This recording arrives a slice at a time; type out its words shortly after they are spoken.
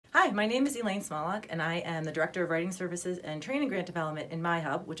Hi, my name is Elaine Smolock, and I am the Director of Writing Services and Training Grant Development in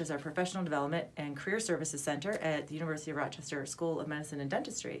myHub, which is our Professional Development and Career Services Center at the University of Rochester School of Medicine and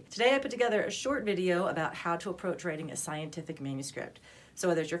Dentistry. Today I put together a short video about how to approach writing a scientific manuscript. So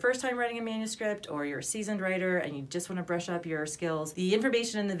whether it's your first time writing a manuscript or you're a seasoned writer and you just want to brush up your skills, the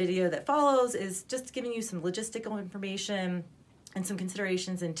information in the video that follows is just giving you some logistical information and some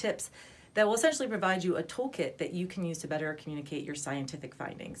considerations and tips that will essentially provide you a toolkit that you can use to better communicate your scientific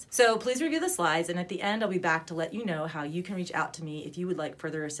findings. So please review the slides, and at the end I'll be back to let you know how you can reach out to me if you would like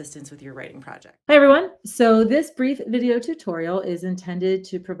further assistance with your writing project. Hi everyone. So this brief video tutorial is intended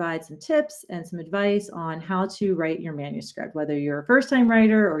to provide some tips and some advice on how to write your manuscript. Whether you're a first-time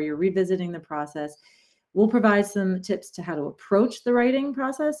writer or you're revisiting the process, we'll provide some tips to how to approach the writing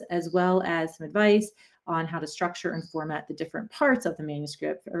process, as well as some advice on how to structure and format the different parts of the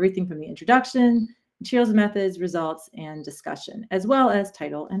manuscript, everything from the introduction, materials and methods, results, and discussion, as well as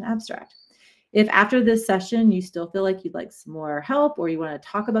title and abstract. If after this session you still feel like you'd like some more help or you want to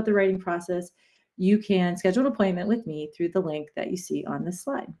talk about the writing process, you can schedule an appointment with me through the link that you see on this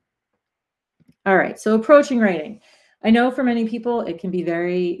slide. All right, so approaching writing. I know for many people it can be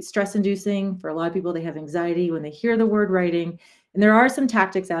very stress-inducing. For a lot of people, they have anxiety when they hear the word writing. And there are some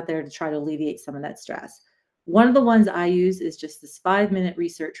tactics out there to try to alleviate some of that stress. One of the ones I use is just this 5-minute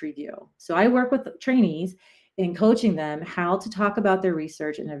research review. So I work with trainees in coaching them how to talk about their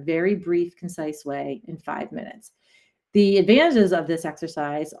research in a very brief, concise way in 5 minutes. The advantages of this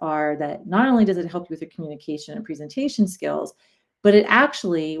exercise are that not only does it help you with your communication and presentation skills, but it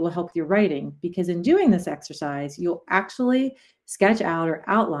actually will help your writing, because in doing this exercise, you'll actually sketch out or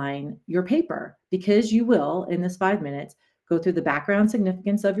outline your paper, because you will, in this 5 minutes, go through the background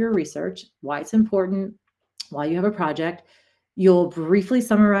significance of your research, why it's important, why you have a project. You'll briefly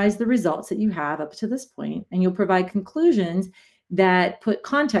summarize the results that you have up to this point, and you'll provide conclusions that put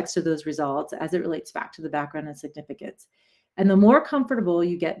context to those results as it relates back to the background and significance. And the more comfortable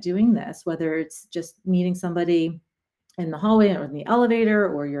you get doing this, whether it's just meeting somebody in the hallway or in the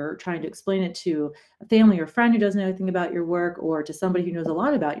elevator, or you're trying to explain it to a family or friend who doesn't know anything about your work, or to somebody who knows a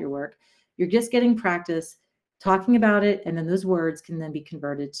lot about your work, you're just getting practice talking about it, and then those words can then be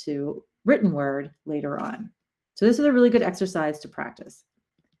converted to written word later on. So this is a really good exercise to practice.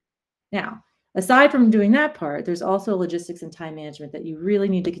 Now, aside from doing that part, there's also logistics and time management that you really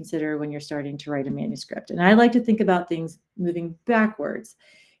need to consider when you're starting to write a manuscript. And I like to think about things moving backwards,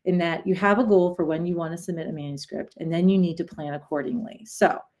 in that you have a goal for when you want to submit a manuscript, and then you need to plan accordingly.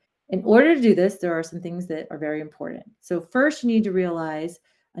 So in order to do this, there are some things that are very important. So first, you need to realize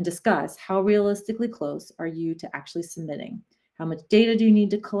and discuss how realistically close are you to actually submitting. How much data do you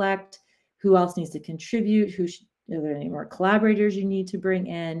need to collect? Who else needs to contribute? Are there any more collaborators you need to bring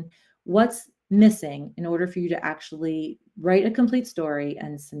in? What's missing in order for you to actually write a complete story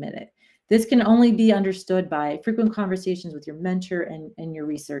and submit it? This can only be understood by frequent conversations with your mentor and your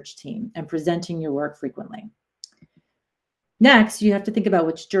research team, and presenting your work frequently. Next, you have to think about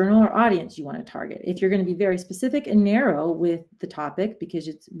which journal or audience you want to target. If you're going to be very specific and narrow with the topic because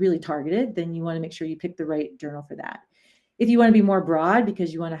it's really targeted, then you want to make sure you pick the right journal for that. If you want to be more broad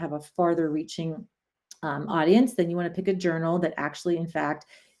because you want to have a farther reaching audience, then you want to pick a journal that actually, in fact,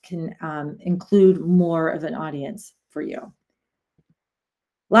 can include more of an audience for you.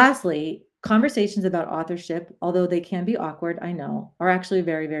 Lastly, conversations about authorship, although they can be awkward, I know, are actually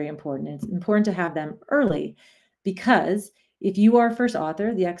very, very important. It's important to have them early, because if you are a first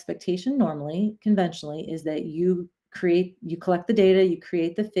author, the expectation normally, conventionally, is that you collect the data, you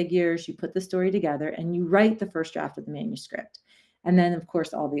create the figures, you put the story together, and you write the first draft of the manuscript. And then, of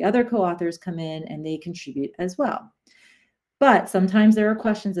course, all the other co-authors come in and they contribute as well. But sometimes there are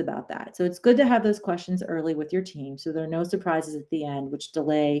questions about that. So it's good to have those questions early with your team, so there are no surprises at the end which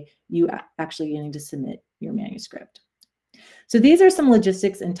delay you actually getting to submit your manuscript. So these are some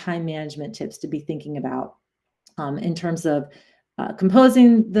logistics and time management tips to be thinking about in terms of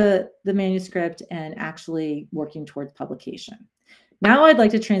composing the manuscript and actually working towards publication. Now I'd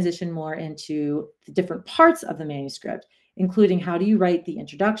like to transition more into the different parts of the manuscript, including how do you write the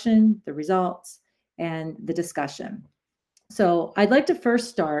introduction, the results, and the discussion. So I'd like to first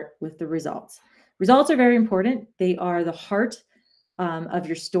start with the results. Results are very important. They are the heart of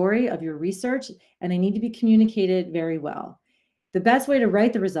your story, of your research, and they need to be communicated very well. The best way to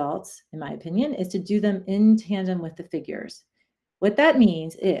write the results, in my opinion, is to do them in tandem with the figures. What that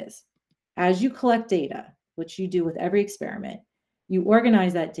means is, as you collect data, which you do with every experiment, you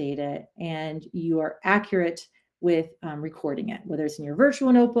organize that data and you are accurate with recording it, whether it's in your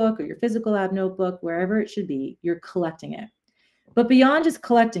virtual notebook or your physical lab notebook, wherever it should be, you're collecting it. But beyond just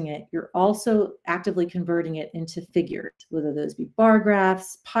collecting it, you're also actively converting it into figures, whether those be bar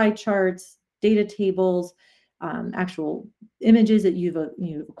graphs, pie charts, data tables, actual images that you've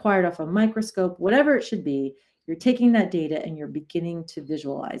acquired off a microscope, whatever it should be. You're taking that data and you're beginning to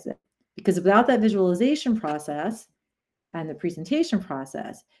visualize it. Because without that visualization process and the presentation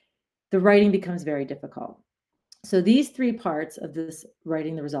process, the writing becomes very difficult. So these three parts of this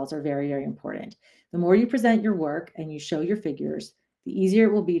writing the results are very, very important. The more you present your work and you show your figures, the easier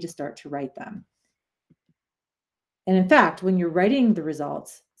it will be to start to write them. And in fact, when you're writing the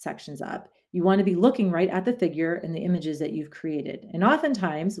results sections up, you want to be looking right at the figure and the images that you've created. And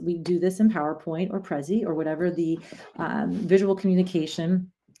oftentimes we do this in PowerPoint or Prezi or whatever the visual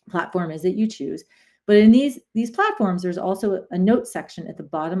communication platform is that you choose. But in these platforms, there's also a note section at the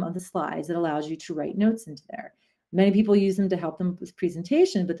bottom of the slides that allows you to write notes into there. Many people use them to help them with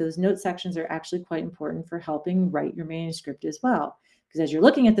presentation, but those note sections are actually quite important for helping write your manuscript as well. Because as you're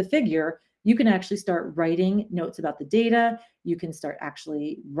looking at the figure, you can actually start writing notes about the data. You can start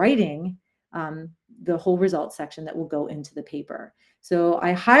actually writing the whole results section that will go into the paper. So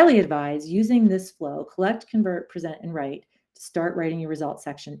I highly advise using this flow: collect, convert, present, and write, to start writing your results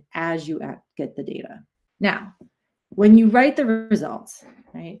section as you get the data. Now, when you write the results,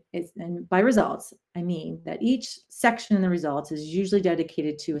 right, and by results, I mean that each section in the results is usually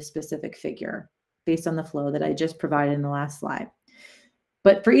dedicated to a specific figure based on the flow that I just provided in the last slide.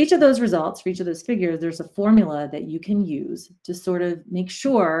 But for each of those results, for each of those figures, there's a formula that you can use to sort of make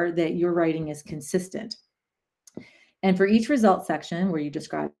sure that your writing is consistent. And for each result section where you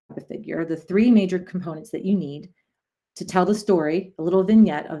describe the figure, the three major components that you need to tell the story, a little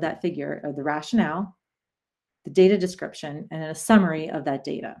vignette of that figure, are the rationale, the data description, and a summary of that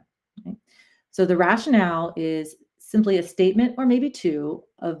data. Right? So the rationale is simply a statement or maybe two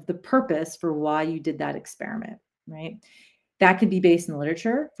of the purpose for why you did that experiment, right? That could be based in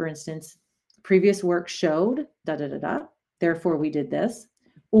literature. For instance, previous work showed therefore we did this.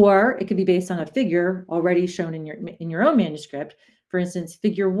 Or it could be based on a figure already shown in your own manuscript. For instance,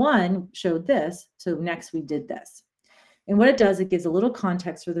 figure 1 showed this, so next we did this. And what it does, it gives a little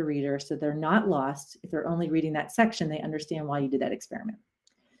context for the reader so they're not lost. If they're only reading that section, they understand why you did that experiment.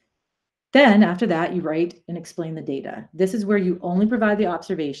 Then after that, you write and explain the data. This is where you only provide the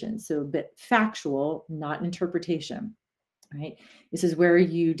observations, so a bit factual, not interpretation. Right? This is where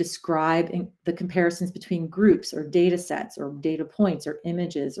you describe the comparisons between groups or data sets or data points or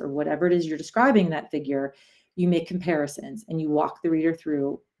images or whatever it is you're describing in that figure. You make comparisons and you walk the reader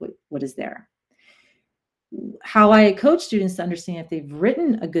through what is there. How I coach students to understand if they've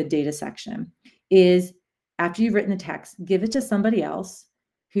written a good data section is, after you've written the text, give it to somebody else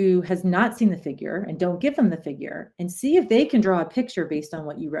who has not seen the figure, and don't give them the figure, and see if they can draw a picture based on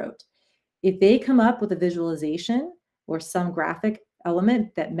what you wrote. If they come up with a visualization or some graphic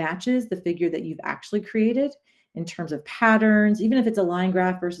element that matches the figure that you've actually created in terms of patterns, even if it's a line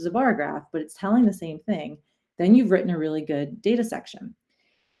graph versus a bar graph, but it's telling the same thing, then you've written a really good data section.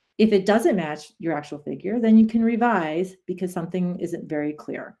 If it doesn't match your actual figure, then you can revise because something isn't very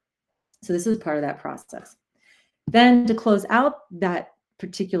clear. So this is part of that process. Then to close out that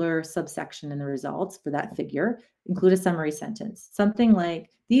particular subsection in the results for that figure, include a summary sentence, something like,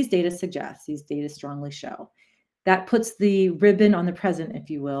 these data suggest, these data strongly show. That puts the ribbon on the present, if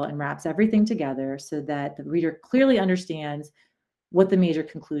you will, and wraps everything together so that the reader clearly understands what the major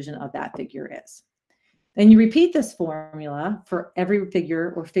conclusion of that figure is. Then you repeat this formula for every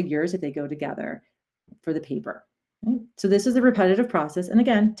figure or figures if they go together for the paper. Right? So this is a repetitive process, and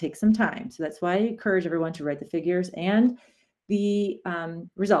again, takes some time. So that's why I encourage everyone to write the figures and the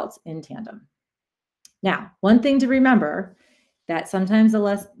results in tandem. Now, one thing to remember, that sometimes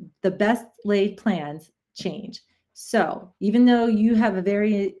the best laid plans change. So even though you have a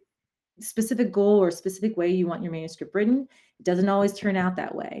very specific goal or specific way you want your manuscript written, it doesn't always turn out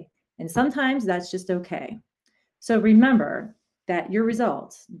that way. And sometimes that's just okay. So remember that your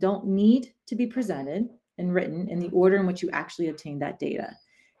results don't need to be presented and written in the order in which you actually obtained that data.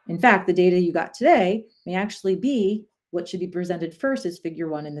 In fact, the data you got today may actually be what should be presented first as figure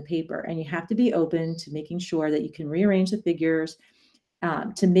 1 in the paper. And you have to be open to making sure that you can rearrange the figures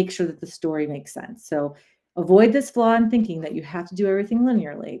to make sure that the story makes sense. So avoid this flaw in thinking that you have to do everything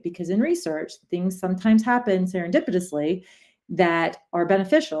linearly, because in research, things sometimes happen serendipitously that are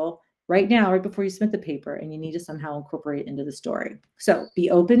beneficial right now, right before you submit the paper, and you need to somehow incorporate it into the story. So be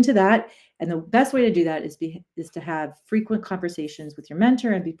open to that. And the best way to do that is to have frequent conversations with your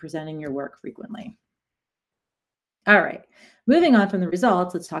mentor and be presenting your work frequently. All right, moving on from the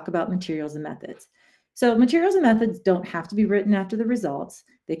results, let's talk about materials and methods. So materials and methods don't have to be written after the results.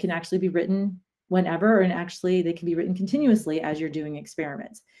 They can actually be written whenever, and actually they can be written continuously as you're doing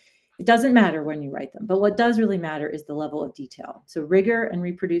experiments. It doesn't matter when you write them, but what does really matter is the level of detail. So rigor and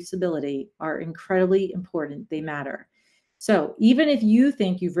reproducibility are incredibly important. They matter. So even if you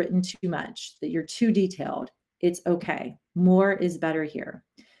think you've written too much, that you're too detailed, it's okay. More is better here.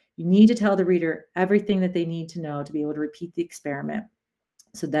 You need to tell the reader everything that they need to know to be able to repeat the experiment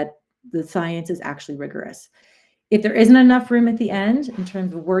so that the science is actually rigorous. If there isn't enough room at the end in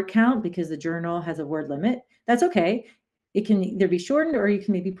terms of word count, because the journal has a word limit, that's okay. It can either be shortened or you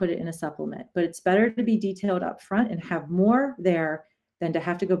can maybe put it in a supplement, but it's better to be detailed up front and have more there than to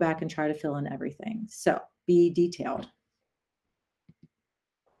have to go back and try to fill in everything. So be detailed.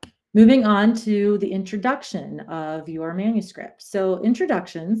 Moving on to the introduction of your manuscript. So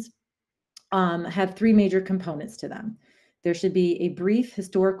introductions have three major components to them. There should be a brief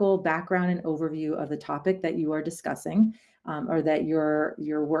historical background and overview of the topic that you are discussing, or that your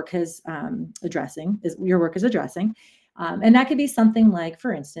work is addressing. And that could be something like,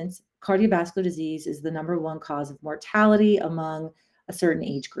 for instance, cardiovascular disease is the #1 cause of mortality among a certain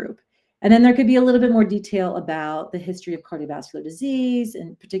age group. And then there could be a little bit more detail about the history of cardiovascular disease,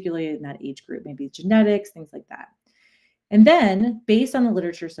 and particularly in that age group, maybe genetics, things like that. And then, based on the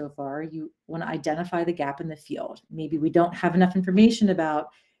literature so far, you want to identify the gap in the field. Maybe we don't have enough information about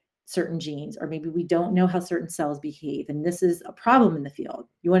certain genes, or maybe we don't know how certain cells behave, and this is a problem in the field.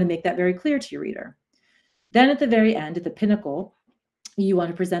 You want to make that very clear to your reader. Then at the very end, at the pinnacle, you want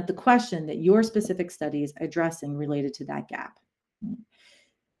to present the question that your specific study is addressing related to that gap.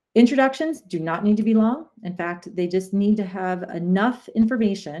 Introductions do not need to be long. In fact, they just need to have enough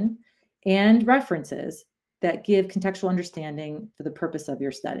information and references that give contextual understanding for the purpose of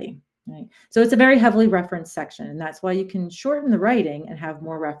your study. Right? So it's a very heavily referenced section, and that's why you can shorten the writing and have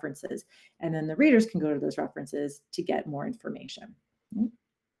more references. And then the readers can go to those references to get more information.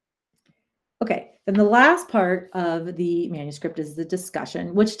 Okay, then the last part of the manuscript is the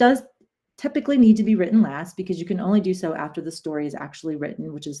discussion, which does typically need to be written last because you can only do so after the story is actually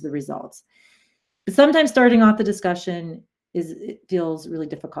written, which is the results. But sometimes starting off the discussion it feels really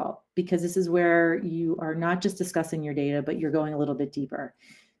difficult because this is where you are not just discussing your data, but you're going a little bit deeper.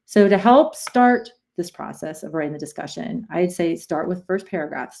 So to help start this process of writing the discussion, I'd say start with first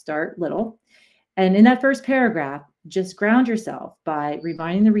paragraph, start little. And in that first paragraph, just ground yourself by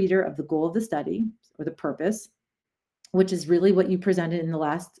reminding the reader of the goal of the study or the purpose, which is really what you presented in the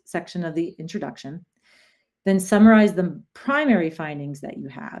last section of the introduction. Then summarize the primary findings that you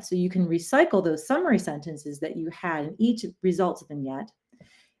have. So you can recycle those summary sentences that you had in each results vignette.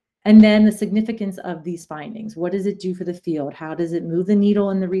 And then the significance of these findings. What does it do for the field? How does it move the needle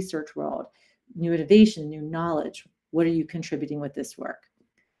in the research world? New innovation, new knowledge. What are you contributing with this work?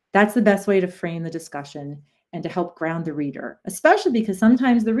 That's the best way to frame the discussion and to help ground the reader, especially because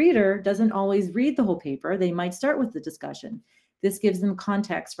sometimes the reader doesn't always read the whole paper. They might start with the discussion. This gives them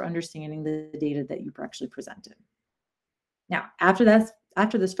context for understanding the data that you've actually presented. Now, after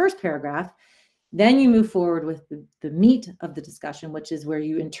this first paragraph, then you move forward with the meat of the discussion, which is where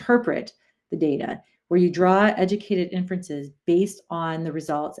you interpret the data, where you draw educated inferences based on the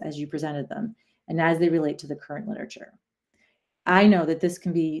results as you presented them and as they relate to the current literature. I know that this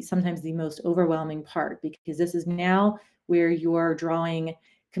can be sometimes the most overwhelming part because this is now where you're drawing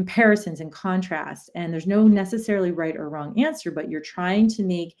comparisons and contrasts, and there's no necessarily right or wrong answer, but you're trying to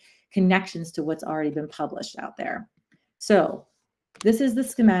make connections to what's already been published out there. So this is the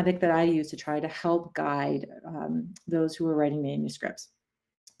schematic that I use to try to help guide those who are writing manuscripts.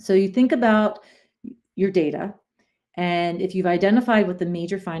 So you think about your data, and if you've identified what the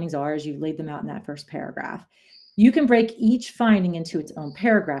major findings are as you've laid them out in that first paragraph, you can break each finding into its own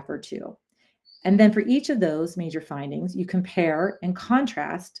paragraph or two. And then for each of those major findings, you compare and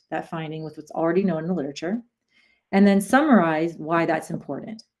contrast that finding with what's already known in the literature, and then summarize why that's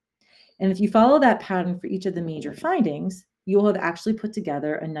important. And if you follow that pattern for each of the major findings, you'll have actually put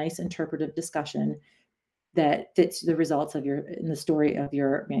together a nice interpretive discussion that fits the results of in the story of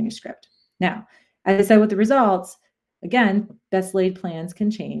your manuscript. Now, as I said with the results, again, best laid plans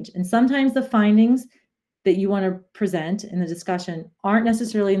can change. And sometimes the findings that you want to present in the discussion aren't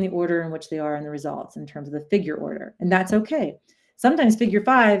necessarily in the order in which they are in the results in terms of the figure order. And that's okay. Sometimes figure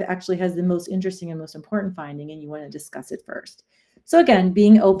 5 actually has the most interesting and most important finding, and you want to discuss it first. So again,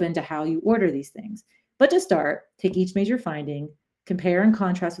 being open to how you order these things. But to start, take each major finding, compare and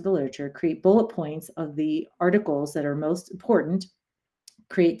contrast with the literature, create bullet points of the articles that are most important,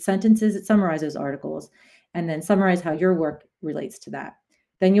 create sentences that summarize those articles, and then summarize how your work relates to that.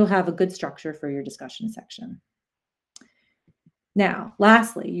 Then you'll have a good structure for your discussion section. Now,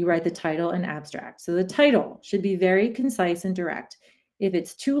 lastly, you write the title and abstract. So the title should be very concise and direct. If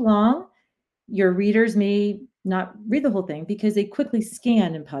it's too long, Your readers may not read the whole thing because they quickly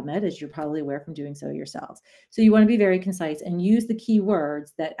scan in PubMed, as you're probably aware from doing so yourselves. So you want to be very concise and use the key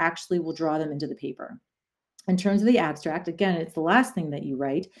words that actually will draw them into the paper. In terms of the abstract, again, it's the last thing that you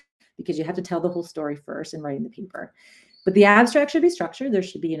write because you have to tell the whole story first in writing the paper. But the abstract should be structured. There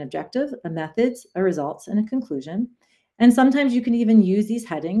should be an objective, a methods, a results, and a conclusion. And sometimes you can even use these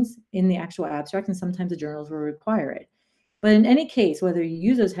headings in the actual abstract, and sometimes the journals will require it. But in any case, whether you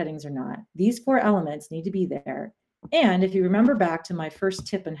use those headings or not, these 4 elements need to be there. And if you remember back to my first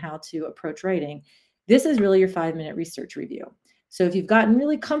tip on how to approach writing, this is really your 5-minute research review. So if you've gotten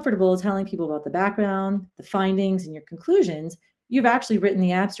really comfortable telling people about the background, the findings, and your conclusions, you've actually written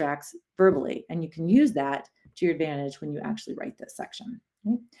the abstracts verbally, and you can use that to your advantage when you actually write this section.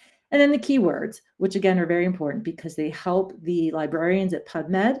 Okay? And then the keywords, which again are very important because they help the librarians at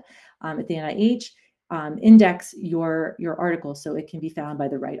PubMed, at the NIH, index your article so it can be found by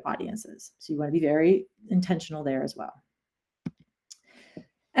the right audiences. So you want to be very intentional there as well.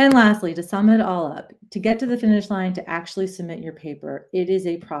 And lastly, to sum it all up, to get to the finish line, to actually submit your paper, it is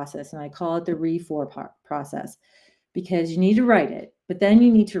a process, and I call it the read-for process, because you need to write it, but then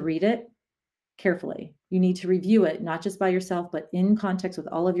you need to read it carefully. You need to review it, not just by yourself, but in context with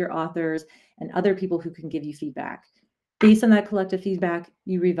all of your authors and other people who can give you feedback. Based on that collective feedback,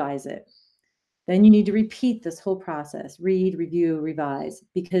 you revise it. Then you need to repeat this whole process, read, review, revise,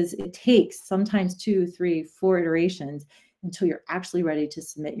 because it takes sometimes 2, 3, 4 iterations until you're actually ready to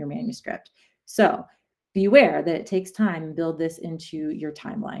submit your manuscript. So be aware that it takes time, and build this into your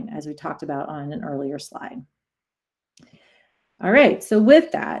timeline, as we talked about on an earlier slide. All right, so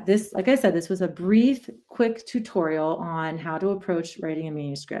with that, this, like I said, this was a brief, quick tutorial on how to approach writing a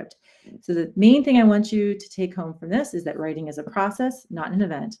manuscript. So the main thing I want you to take home from this is that writing is a process, not an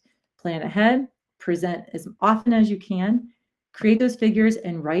event. Plan ahead, present as often as you can, create those figures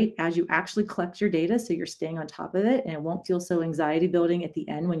and write as you actually collect your data so you're staying on top of it and it won't feel so anxiety building at the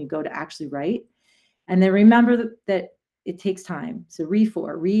end when you go to actually write. And then remember that it takes time. So read,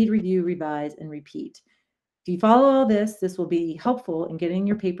 review, revise, and repeat. If you follow all this, this will be helpful in getting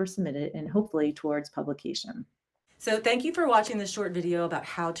your paper submitted and hopefully towards publication. So thank you for watching this short video about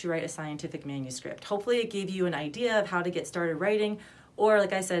how to write a scientific manuscript. Hopefully it gave you an idea of how to get started writing, or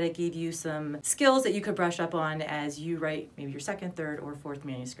like I said, it gave you some skills that you could brush up on as you write maybe your 2nd, 3rd, or 4th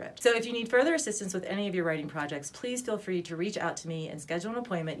manuscript. So if you need further assistance with any of your writing projects, please feel free to reach out to me and schedule an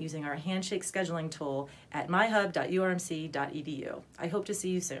appointment using our handshake scheduling tool at myhub.urmc.edu. I hope to see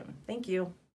you soon. Thank you.